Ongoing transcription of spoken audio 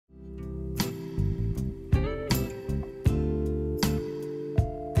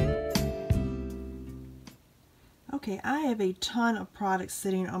Okay, I have a ton of products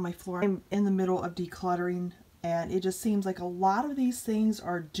sitting on my floor. I'm in the middle of decluttering, and it just seems like a lot of these things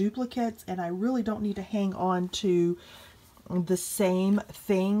are duplicates, and I really don't need to hang on to the same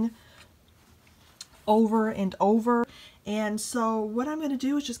thing over and over. And so what I'm going to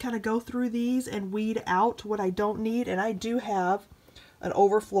do is just kind of go through these and weed out what I don't need. And I do have an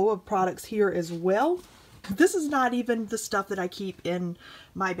overflow of products here as well. This is not even the stuff that I keep in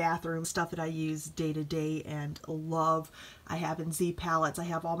my bathroom, stuff that I use day to day and love. I have in Z palettes. I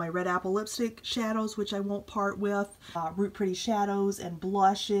have all my red apple lipstick shadows, which I won't part with, Root Pretty shadows and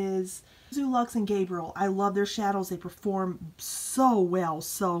blushes. Zulux and Gabriel, I love their shadows. They perform so well.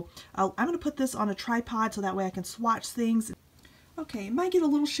 So I'm going to put this on a tripod so that way I can swatch things. Okay, it might get a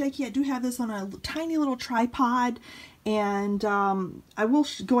little shaky. I do have this on a tiny little tripod, and I will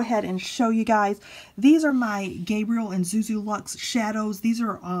go ahead and show you guys. These are my Gabriel and Zulux shadows. These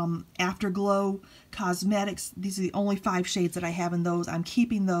are Afterglow Cosmetics. These are the only 5 shades that I have in those. I'm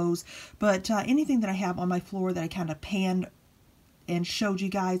keeping those, but anything that I have on my floor that I kind of panned and showed you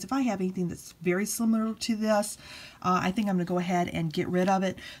guys, if I have anything that's very similar to this, I think I'm going to go ahead and get rid of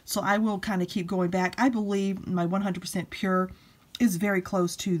it. So I will kind of keep going back. I believe my 100% Pure is very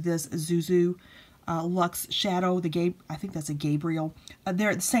close to this Zuzu Luxe Shadow. I think that's a Gabriel.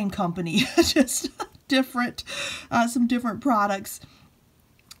 They're the same company, just different, some different products.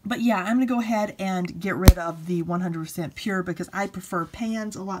 But yeah, I'm going to go ahead and get rid of the 100% Pure because I prefer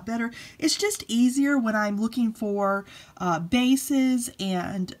pans a lot better. It's just easier when I'm looking for bases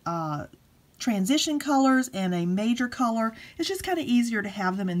and transition colors and a major color. It's just kind of easier to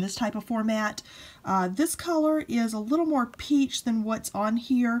have them in this type of format. This color is a little more peach than what's on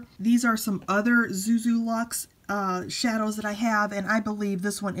here. These are some other Zuzu Luxe shadows that I have, and I believe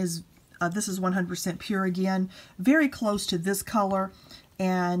this one is this is 100% Pure again, very close to this color.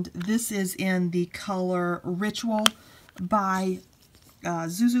 And this is in the color Ritual by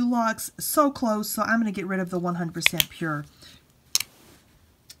Zuzu Luxe. So close, so I'm going to get rid of the 100% Pure.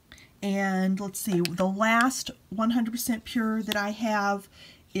 And let's see, the last 100% Pure that I have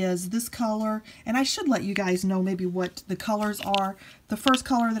is this color. And I should let you guys know maybe what the colors are. The first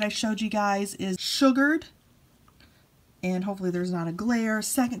color that I showed you guys is Sugared. And hopefully there's not a glare.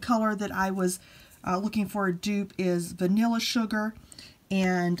 Second color that I was looking for a dupe is Vanilla Sugar.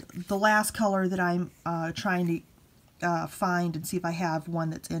 And the last color that I'm trying to find and see if I have one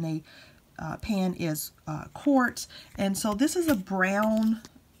that's in a pan is Quartz. And so this is a brown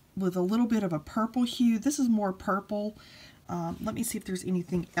with a little bit of a purple hue. This is more purple. Let me see if there's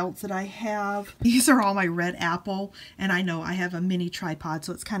anything else that I have. These are all my red apple. And I know I have a mini tripod,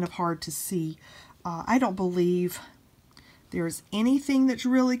 so it's kind of hard to see. I don't believe there's anything that's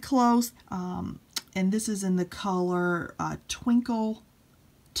really close. And this is in the color Twinkle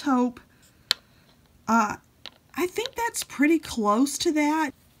Taupe. I think that's pretty close to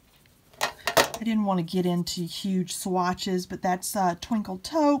that. I didn't want to get into huge swatches, but that's Twinkle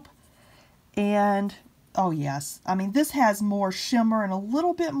Taupe. And oh yes, I mean this has more shimmer and a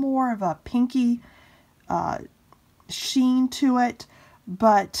little bit more of a pinky sheen to it,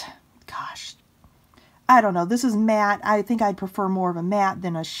 but gosh, I don't know. This is matte. I think I'd prefer more of a matte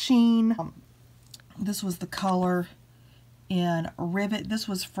than a sheen. This was the color in Rivet. This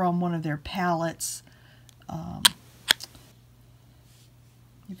was from one of their palettes.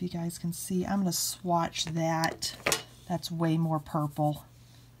 If you guys can see, I'm going to swatch that. That's way more purple.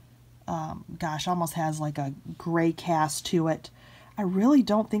 Gosh, almost has like a gray cast to it. I really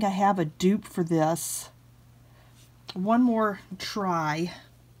don't think I have a dupe for this. One more try.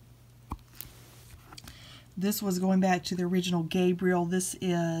 This was going back to the original Gabriel. This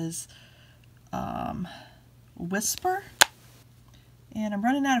is Whisper. And I'm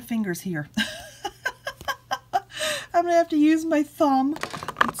running out of fingers here. I'm going to have to use my thumb.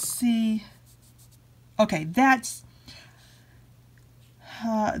 Let's see. Okay, that's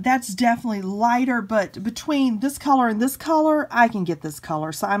definitely lighter, but between this color and this color, I can get this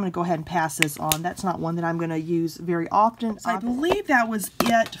color. So I'm going to go ahead and pass this on. That's not one that I'm going to use very often. So I believe that was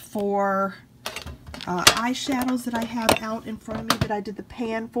it for eyeshadows that I have out in front of me that I did the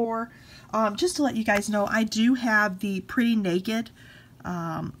pan for. Just to let you guys know, I do have the Pretty Naked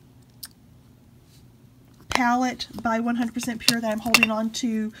palette by 100% Pure that I'm holding on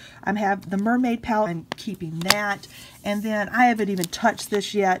to. I have the Mermaid palette. I'm keeping that. And then I haven't even touched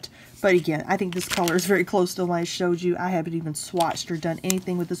this yet. But again, I think this color is very close to the one I showed you. I haven't even swatched or done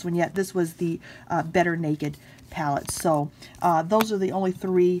anything with this one yet. This was the Better Naked palette. So those are the only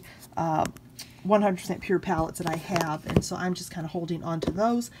 3 100% Pure palettes that I have. And so I'm just kind of holding on to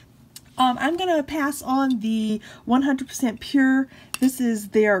those. I'm going to pass on the 100% Pure. This is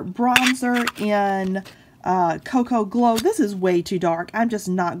their bronzer in Cocoa Glow. This is way too dark. I'm just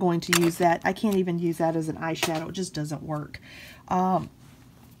not going to use that. I can't even use that as an eyeshadow. It just doesn't work. I'm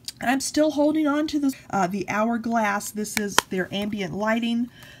still holding on to this, the Hourglass. This is their ambient lighting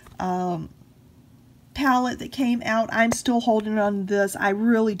palette that came out. I'm still holding on to this. I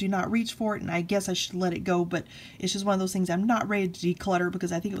really do not reach for it, and I guess I should let it go, but it's just one of those things I'm not ready to declutter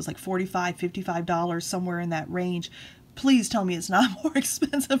because I think it was like $45, $55, somewhere in that range. Please tell me it's not more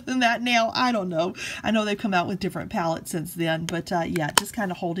expensive than that now. I don't know. I know they've come out with different palettes since then, but yeah, just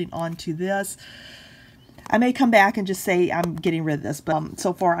kind of holding on to this. I may come back and just say I'm getting rid of this, but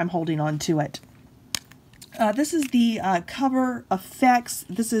so far I'm holding on to it. This is the Cover Effects.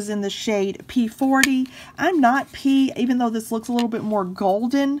 This is in the shade P40. I'm not P, even though this looks a little bit more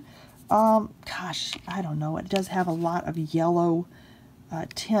golden. Gosh, I don't know. It does have a lot of yellow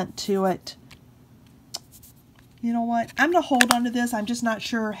tint to it. You know what? I'm going to hold on to this. I'm just not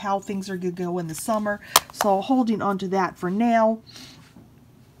sure how things are going to go in the summer. So holding on to that for now.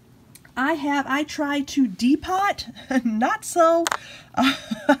 I tried to depot, not so.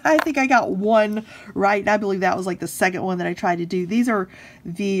 I think I got one right. I believe that was like the second one that I tried to do. These are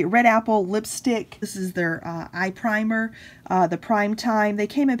the Red Apple lipstick. This is their eye primer, the Prime Time. They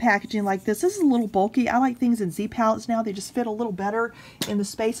came in packaging like this. This is a little bulky. I like things in Z palettes now. They just fit a little better in the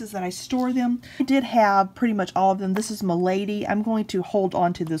spaces that I store them. I did have pretty much all of them. This is Milady. I'm going to hold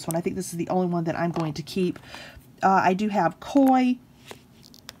on to this one. I think this is the only one that I'm going to keep. I do have Koi.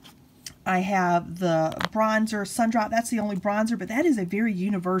 I have the bronzer Sundrop. That's the only bronzer, but that is a very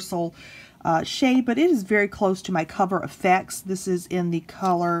universal shade, but it is very close to my Cover Effects. This is in the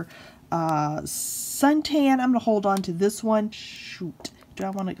color Suntan. I'm going to hold on to this one. Shoot. Do I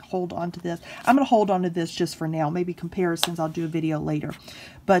want to hold on to this? I'm going to hold on to this just for now. Maybe comparisons. I'll do a video later.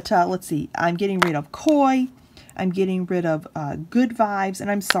 But let's see. I'm getting rid of Koi. I'm getting rid of Good Vibes, and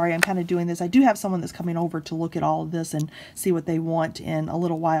I'm sorry, I'm kind of doing this. I do have someone that's coming over to look at all of this and see what they want in a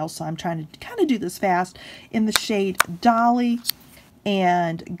little while, so I'm trying to kind of do this fast. In the shade Dolly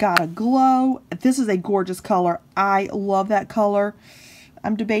and Gotta Glow. This is a gorgeous color. I love that color.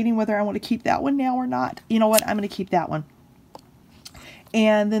 I'm debating whether I want to keep that one now or not. You know what? I'm going to keep that one.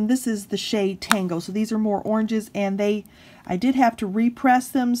 And then this is the shade Tango. So these are more oranges, and I did have to repress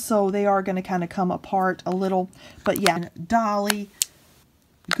them, so they are going to kind of come apart a little. But yeah, Dolly,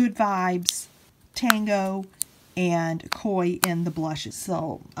 Good Vibes, Tango, and Koi in the blushes.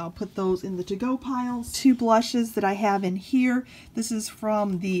 So I'll put those in the to-go piles. Two blushes that I have in here. This is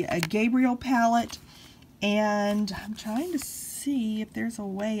from the Gabriel palette. And I'm trying to see if there's a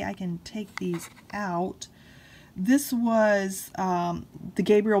way I can take these out. This was the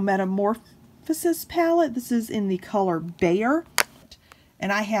Gabriel Metamorphosis palette. This is in the color Bear.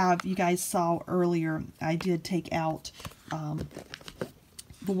 And I have, you guys saw earlier, I did take out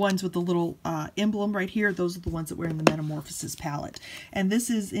the ones with the little emblem right here. Those are the ones that were in the Metamorphosis palette. And this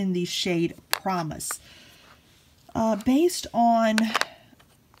is in the shade Promise. Based on,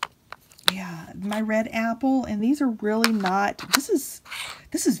 yeah, my Red Apple, and these are really not, this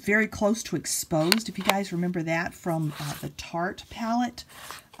is very close to Exposed, if you guys remember that from the Tarte palette.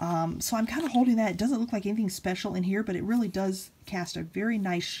 So I'm kind of holding that. It doesn't look like anything special in here, but it really does cast a very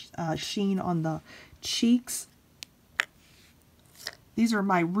nice sheen on the cheeks. These are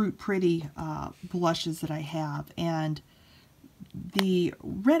my Root Pretty blushes that I have, and the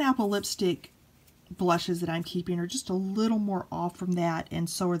Red Apple lipstick blushes that I'm keeping are just a little more off from that, and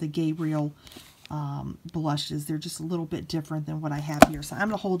so are the Gabriel blushes. They're just a little bit different than what I have here, so I'm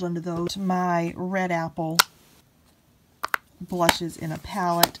going to hold on to those. My Red Apple blushes in a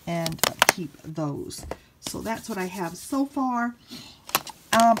palette and keep those. So that's what I have so far.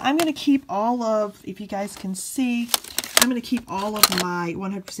 I'm going to keep all of, if you guys can see, I'm going to keep all of my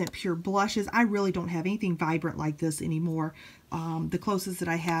 100% pure blushes. I really don't have anything vibrant like this anymore. The closest that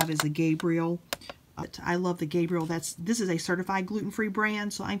I have is a Gabriel. I love the Gabriel. This is a certified gluten-free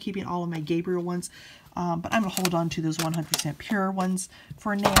brand, so I'm keeping all of my Gabriel ones. But I'm going to hold on to those 100% pure ones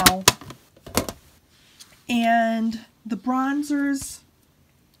for now. And the bronzers,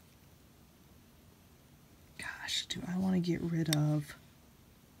 gosh, do I want to get rid of?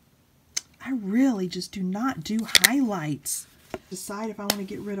 I really just do not do highlights. Decide if I want to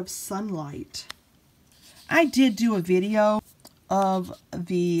get rid of Sunlight. I did do a video of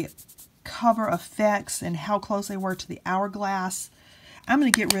the Cover Effects and how close they were to the Hourglass. I'm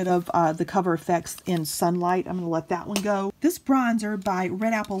going to get rid of the Cover Effects in Sunlight. I'm going to let that one go. This bronzer by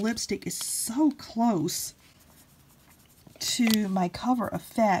Red Apple Lipstick is so close to my Cover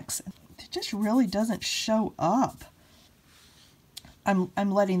Effects. It just really doesn't show up. I'm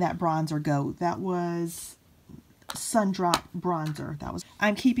letting that bronzer go. That was Sun Drop bronzer.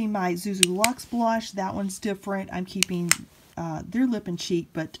 I'm keeping my Zuzu Luxe blush. That one's different. I'm keeping their lip and cheek,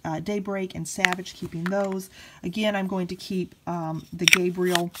 but Daybreak and Savage, keeping those. Again, I'm going to keep the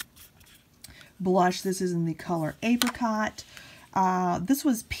Gabriel blush. This is in the color Apricot. This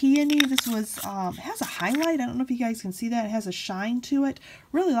was Peony. This was has a highlight. I don't know if you guys can see that. It has a shine to it.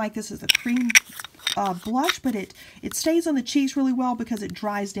 Really like this as a cream blush, but it stays on the cheeks really well because it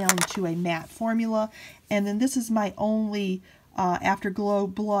dries down to a matte formula. And then this is my only Afterglow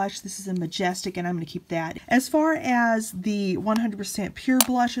blush. This is in Majestic, and I'm going to keep that. As far as the 100% pure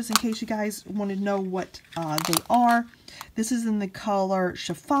blushes, in case you guys want to know what they are, this is in the color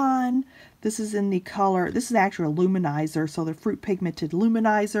Chiffon. This is in the color, this is actually a luminizer, so the Fruit Pigmented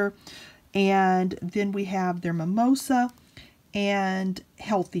Luminizer. And then we have their Mimosa and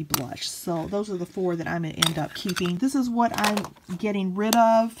Healthy Blush. So those are the four that I'm going to end up keeping. This is what I'm getting rid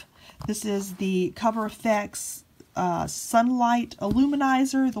of. This is the Cover FX Sunlight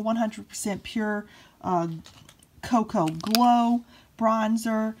Illuminizer, the 100% pure Cocoa Glow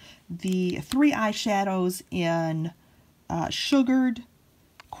bronzer, the 3 eyeshadows in Sugared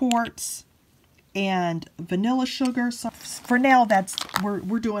Quartz and Vanilla Sugar. So for now,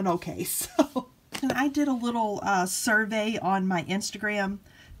 we're doing okay. So and I did a little survey on my Instagram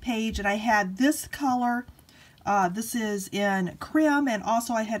page, and I had this color. This is in Creme, and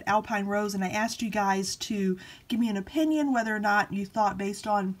also I had Alpine Rose, and I asked you guys to give me an opinion whether or not you thought, based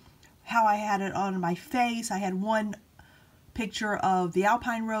on how I had it on my face. I had one picture of the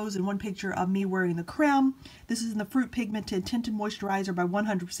Alpine Rose and one picture of me wearing the Creme. This is in the Fruit Pigmented Tinted Moisturizer by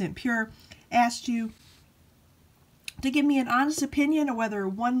 100% Pure. Asked you to give me an honest opinion of whether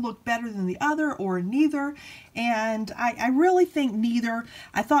one looked better than the other or neither, and I really think neither.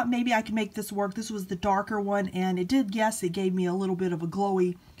 I thought maybe I could make this work. This was the darker one, and it did, yes, it gave me a little bit of a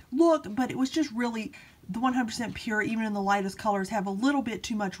glowy look, but it was just really the 100% Pure, even in the lightest colors, have a little bit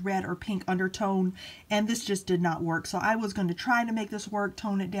too much red or pink undertone, and this just did not work. So I was going to try to make this work,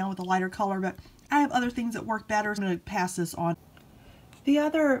 tone it down with a lighter color, but I have other things that work better, so I'm going to pass this on. The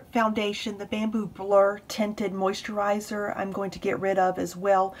other foundation, the Bamboo Blur Tinted Moisturizer, I'm going to get rid of as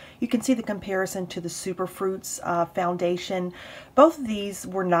well. You can see the comparison to the Superfruits foundation. Both of these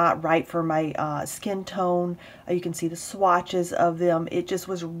were not right for my skin tone. You can see the swatches of them. It just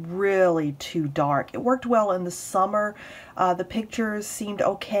was really too dark. It worked well in the summer. The pictures seemed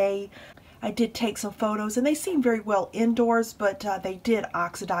okay. I did take some photos, and they seemed very well indoors, but they did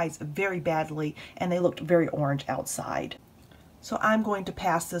oxidize very badly, and they looked very orange outside. So I'm going to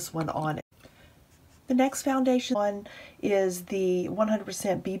pass this one on. The next foundation one is the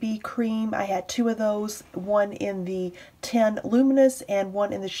 100% BB cream. I had two of those, one in the 10 Luminous and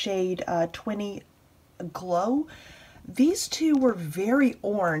one in the shade 20 Glow. These two were very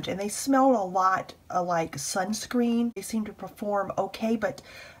orange, and they smelled a lot like sunscreen. They seemed to perform okay, but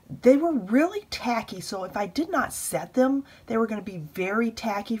they were really tacky, so if I did not set them, they were going to be very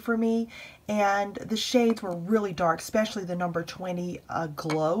tacky for me. And the shades were really dark, especially the number 20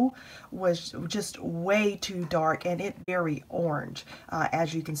 Glow was just way too dark, and it very orange,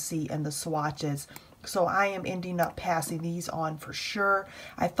 as you can see in the swatches. So I am ending up passing these on for sure.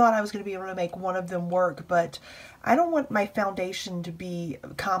 I thought I was going to be able to make one of them work, but I don't want my foundation to be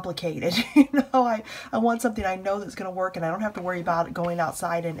complicated. You know, I want something I know that's going to work, and I don't have to worry about it going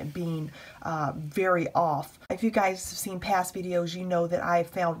outside and it being very off. If you guys have seen past videos, you know that I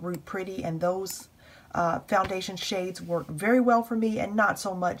found Root Pretty, and those foundation shades work very well for me, and not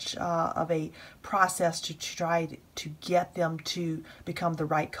so much of a process to try to get them to become the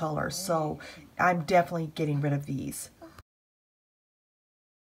right color. So I'm definitely getting rid of these.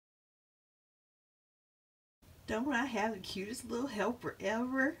 Don't I have the cutest little helper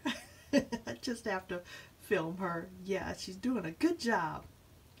ever? I just have to film her. Yeah, she's doing a good job.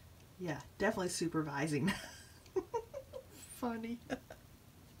 Yeah, definitely supervising. Funny.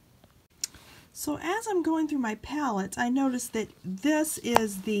 So as I'm going through my palettes, I noticed that this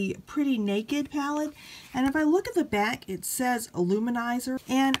is the Pretty Naked palette, and if I look at the back, it says Illuminizer,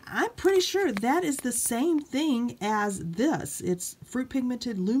 and I'm pretty sure that is the same thing as this. It's Fruit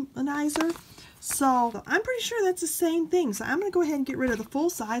Pigmented Luminizer. So I'm pretty sure that's the same thing. So I'm going to go ahead and get rid of the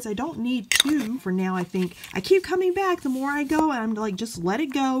full size. I don't need two for now, I think. I keep coming back the more I go, and I'm like, just let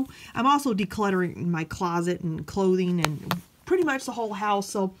it go. I'm also decluttering my closet and clothing and pretty much the whole house.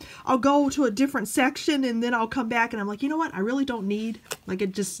 So I'll go to a different section, and then I'll come back and I'm like, you know what? I really don't need, like I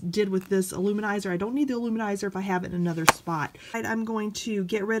just did with this Illuminizer, I don't need the Illuminizer if I have it in another spot. I'm going to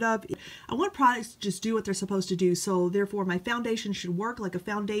get rid of, I want products to just do what they're supposed to do. So therefore my foundation should work like a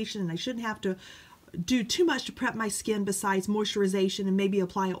foundation, and I shouldn't have to do too much to prep my skin besides moisturization and maybe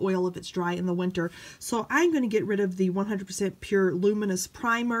apply an oil if it's dry in the winter. So I'm going to get rid of the 100% Pure Luminous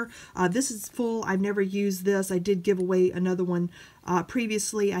Primer. This is full. I've never used this. I did give away another one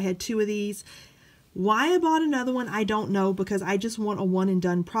previously. I had 2 of these. Why I bought another one, I don't know, because I just want a one and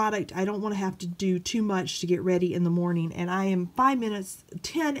done product. I don't want to have to do too much to get ready in the morning, and I am 5 minutes,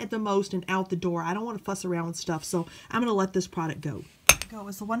 10 at the most, and out the door. I don't want to fuss around with stuff, so I'm going to let this product go.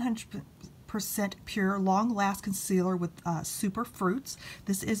 Is the 100% Pure Long Last Concealer with Super Fruits.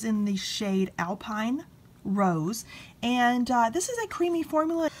 This is in the shade Alpine Rose, and this is a creamy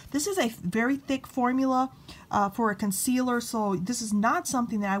formula. This is a very thick formula for a concealer, so this is not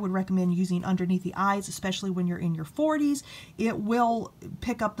something that I would recommend using underneath the eyes, especially when you're in your 40s. It will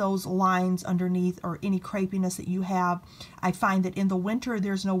pick up those lines underneath or any crepiness that you have. I find that in the winter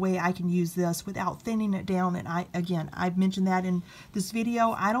there's no way I can use this without thinning it down, and I've mentioned that in this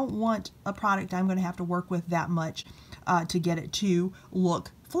video. I don't want a product I'm going to have to work with that much to get it to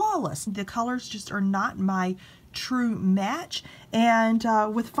look flawless. The colors just are not my true match, and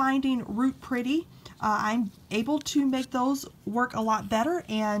with finding Root Pretty, I'm able to make those work a lot better,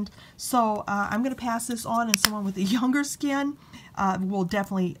 and so I'm going to pass this on, and someone with a younger skin will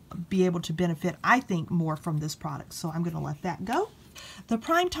definitely be able to benefit, I think, more from this product, so I'm going to let that go. The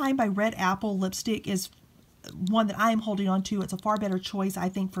Prime Time by Red Apple lipstick is one that I am holding on to. It's a far better choice, I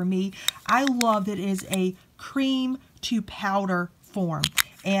think, for me. I love that it is a cream to powder form,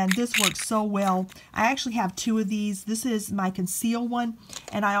 and this works so well. I actually have 2 of these. This is my conceal one,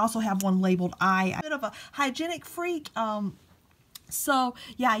 and I also have one labeled eye. I'm a bit of a hygienic freak, so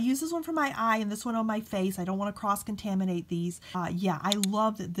yeah, I use this one for my eye and this one on my face. I don't want to cross-contaminate these. Yeah, I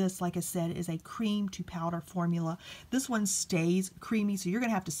love that this, like I said, is a cream to powder formula. This one stays creamy, so you're going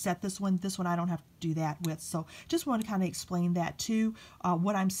to have to set this one. This one I don't have to do that with. So just want to kind of explain that too,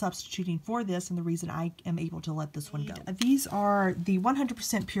 what I'm substituting for this and the reason I am able to let this one go. These are the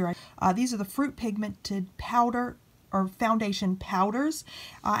 100% pure. These are the Fruit Pigmented Powder or foundation powders.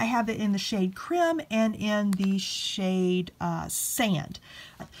 I have it in the shade Creme and in the shade Sand.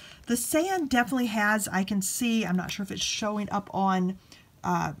 The Sand definitely has, I can see, I'm not sure if it's showing up on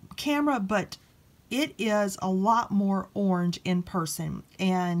camera, but it is a lot more orange in person.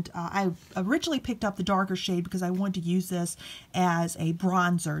 And I originally picked up the darker shade because I wanted to use this as a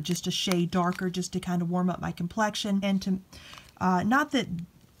bronzer, just a shade darker, just to kind of warm up my complexion. And to, not that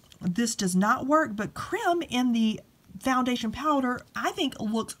this does not work, but Creme in the foundation powder, I think,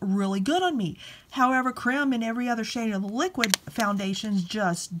 looks really good on me. However, Creme and every other shade of the liquid foundations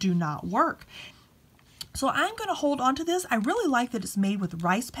just do not work. So I'm going to hold on to this. I really like that it's made with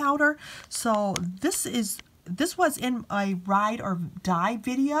rice powder. So this was in a ride or die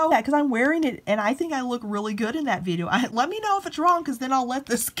video. Yeah, because I'm wearing it and I think I look really good in that video. Let me know if it's wrong, because then I'll let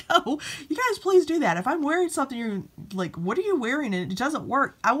this go. You guys please do that. If I'm wearing something you're like, what are you wearing and it doesn't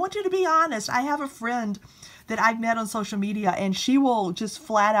work, I want you to be honest. I have a friend that I've met on social media, and she will just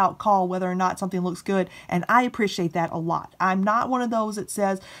flat out call whether or not something looks good, and I appreciate that a lot. I'm not one of those that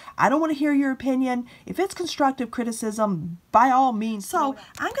says, I don't want to hear your opinion. If it's constructive criticism, by all means. So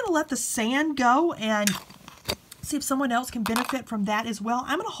I'm going to let the Sand go and see if someone else can benefit from that as well.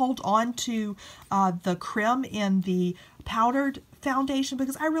 I'm going to hold on to the Creme in the powdered foundation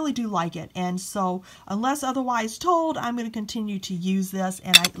because I really do like it, and so unless otherwise told, I'm going to continue to use this.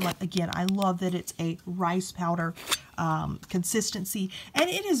 And I love that it's a rice powder consistency,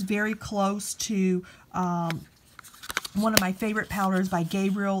 and it is very close to one of my favorite powders by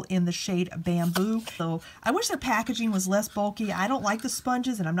Gabriel in the shade Bamboo. So I wish their packaging was less bulky. I don't like the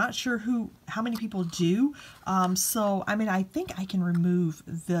sponges, and I'm not sure how many people do. So I mean, I think I can remove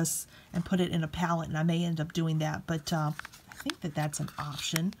this and put it in a palette, and I may end up doing that, but I think that that's an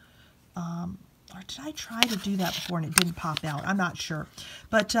option. Or did I try to do that before and it didn't pop out? I'm not sure.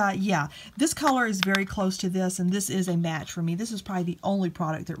 But yeah, this color is very close to this, and this is a match for me. This is probably the only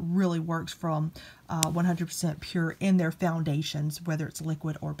product that really works from 100% Pure in their foundations, whether it's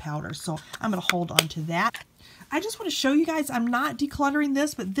liquid or powder. So I'm going to hold on to that. I just want to show you guys, I'm not decluttering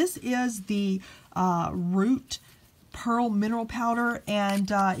this, but this is the Root Pearl Mineral Powder, and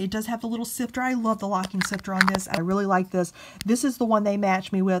it does have the little sifter. I love the locking sifter on this. I really like this. This is the one they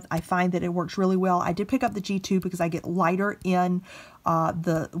match me with. I find that it works really well. I did pick up the G2 because I get lighter in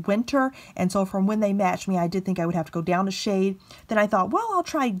the winter, and so from when they matched me, I did think I would have to go down a shade. Then I thought, well, I'll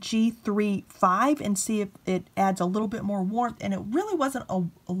try G3-5 and see if it adds a little bit more warmth, and it really wasn't a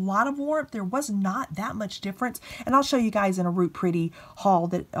lot of warmth. There was not that much difference, and I'll show you guys in a Root Pretty haul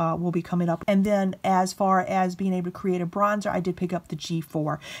that will be coming up. And then as far as being able to create a bronzer, I did pick up the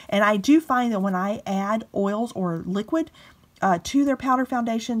G4, and I do find that when I add oils or liquid, to their powder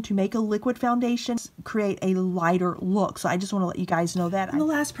foundation to make a liquid foundation, create a lighter look. So I just want to let you guys know that. And the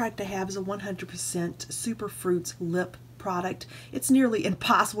last product I have is a 100% Superfruits lip product. It's nearly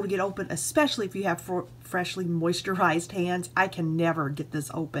impossible to get open, especially if you have freshly moisturized hands. I can never get this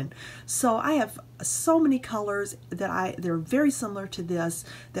open. So I have so many colors that they're very similar to this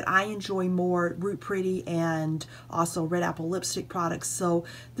that I enjoy more, Root Pretty and also Red Apple lipstick products. So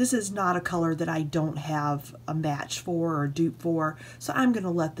this is not a color that I don't have a match for or dupe for. So I'm going to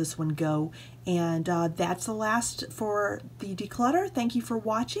let this one go. And that's the last for the declutter. Thank you for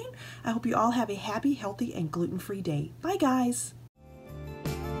watching. I hope you all have a happy, healthy, and gluten-free day. Bye, guys.